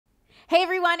Hey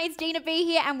everyone, it's Gina B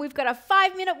here, and we've got a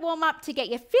 5-minute warm-up to get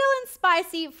you feeling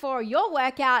spicy for your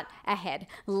workout ahead.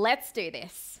 Let's do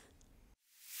this.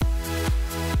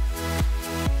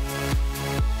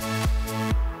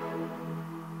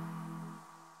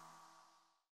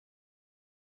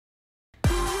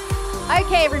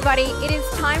 Okay everybody, it is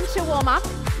time to warm up.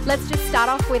 Let's just start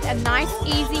off with a nice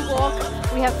easy walk.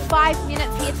 We have 5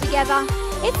 minutes here together.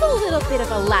 It's a little bit of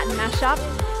a Latin mashup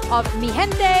of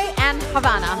Gente and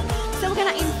Havana. So we're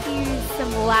going to infuse some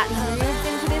Latin moves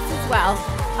into this as well.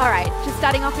 All right, just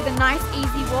starting off with a nice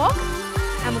easy walk,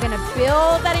 and we're going to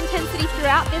build that intensity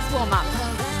throughout this warm-up.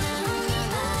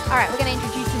 All right, we're going to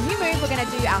introduce a new move. We're going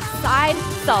to do our side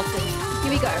salsas.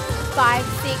 Here we go. 5,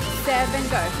 6,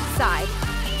 7, go. Side,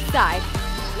 side.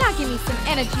 Now give me some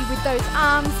energy with those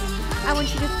arms. I want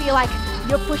you to feel like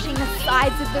you're pushing the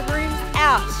sides of the room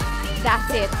out. That's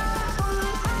it.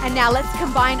 And now let's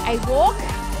combine a walk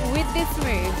with this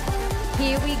move.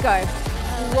 Here we go.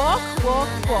 Walk, walk,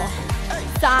 walk.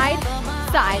 Side,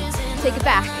 side. Take it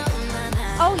back.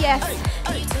 Oh yes.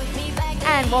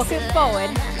 And walk it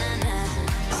forward.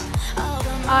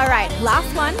 All right,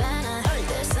 last one.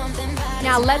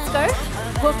 Now let's go.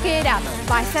 Hook it up.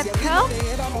 Bicep curl.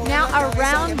 Now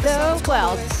around the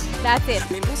world. That's it.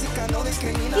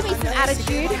 Give me some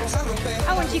attitude.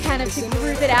 I want you kind of to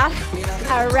groove it out.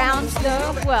 Around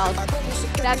the world.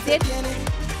 That's it.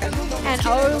 And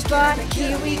over,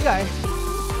 here we go.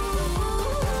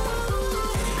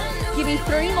 Give me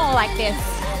 3 more like this.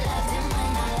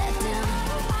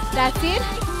 That's it.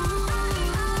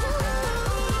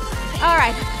 All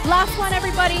right, last one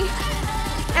everybody.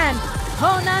 And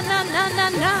oh na na na na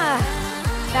na.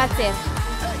 That's it.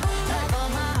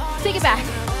 Take it back.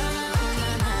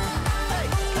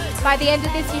 By the end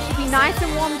of this, you should be nice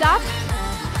and warmed up.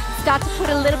 Start to put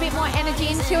a little bit more energy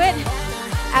into it.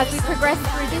 As we progress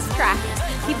through this track,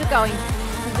 keep it going.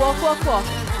 Walk, walk, walk.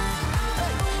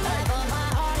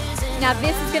 Now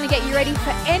this is going to get you ready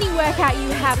for any workout you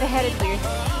have ahead of you.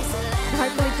 And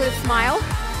hopefully put a smile,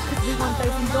 because we want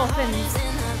those endorphins.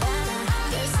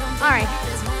 All right,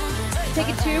 take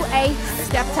it to a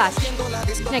step touch.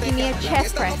 Now give me a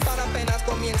chest press.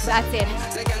 That's it.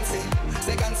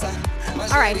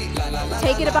 All right,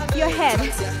 take it above your head.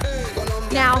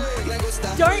 Now,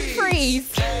 don't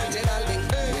freeze.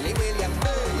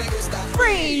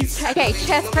 Freeze. Okay,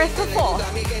 chest press for 4.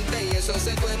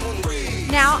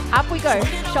 Now, up we go.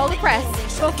 Shoulder press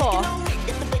for 4.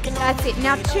 That's it.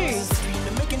 Now 2s.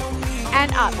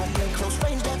 And up.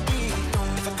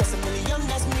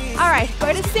 All right,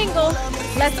 go to single.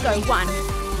 Let's go. 1.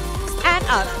 And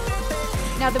up.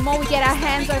 Now, the more we get our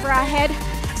hands over our head,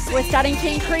 we're starting to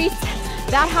increase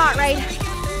that heart rate.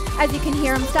 As you can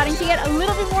hear, I'm starting to get a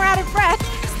little bit more out of breath.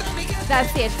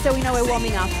 That's it. So we know we're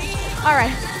warming up. All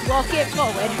right. Walk it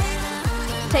forward.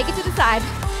 Take it to the side.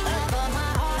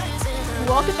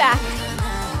 Walk it back.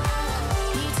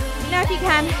 Now if you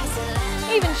can,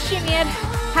 even shimmy it.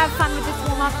 Have fun with this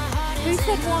warm-up. Who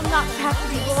said warm-ups have to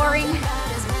be boring?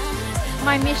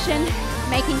 My mission,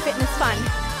 making fitness fun.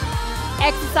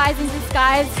 Exercise in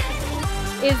disguise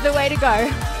is the way to go.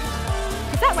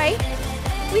 Because that way,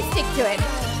 we stick to it.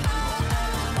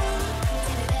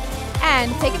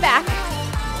 And take it back.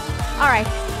 All right.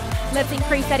 Let's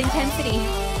increase that intensity.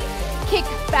 Kick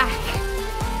back.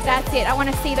 That's it. I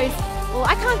want to see those. Well,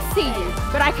 I can't see you,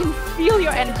 but I can feel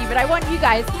your energy. But I want you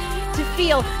guys to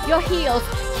feel your heels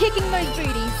kicking those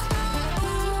booties.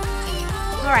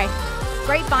 All right.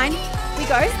 Grapevine. We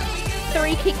go.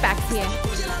 3 kickbacks here.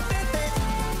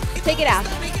 Take it out.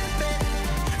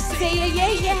 Yeah,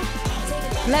 yeah, yeah.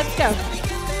 Let's go.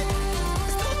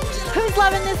 Who's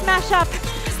loving this mashup?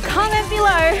 Comment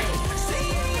below.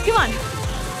 Come on.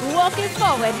 Walk it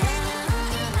forward.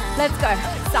 Let's go.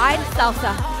 Side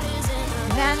salsa.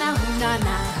 Na na na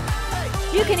na.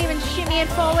 You can even shimmy it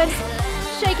forward.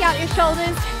 Shake out your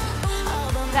shoulders.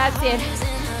 That's it.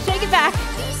 Shake it back.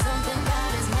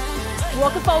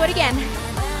 Walk it forward again.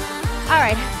 All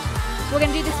right. We're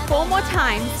going to do this 4 more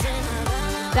times.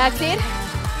 That's it.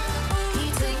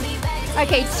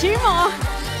 Okay, 2 more.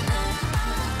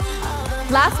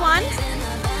 Last one.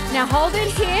 Now hold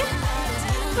it here.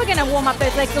 We're going to warm up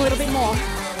those legs a little bit more.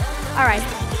 All right,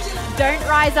 don't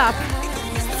rise up.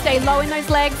 Stay low in those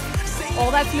legs.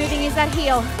 All that's moving is that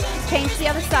heel. Change to the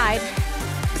other side.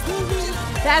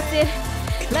 That's it.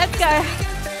 Let's go.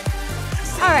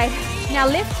 All right, now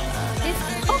lift this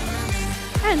up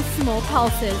and small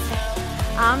pulses.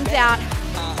 Arms out.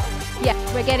 Yeah,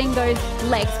 we're getting those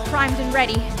legs primed and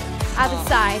ready. Other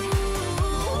side.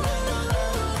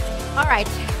 All right,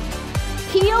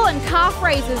 heel and calf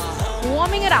raises.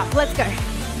 Warming it up. Let's go.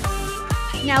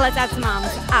 Now let's add some arms.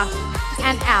 Up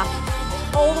and out.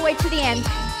 All the way to the end.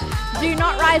 Do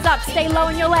not rise up. Stay low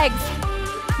in your legs.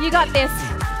 You got this.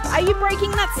 Are you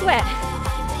breaking that sweat?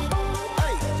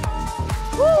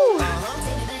 Woo!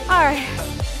 All right.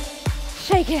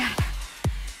 Shake it out.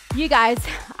 You guys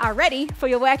are ready for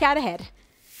your workout ahead.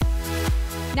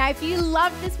 Now, if you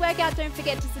loved this workout, don't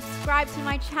forget to subscribe to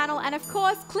my channel and, of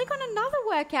course, click on another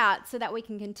workout so that we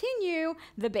can continue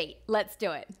the beat. Let's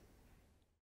do it.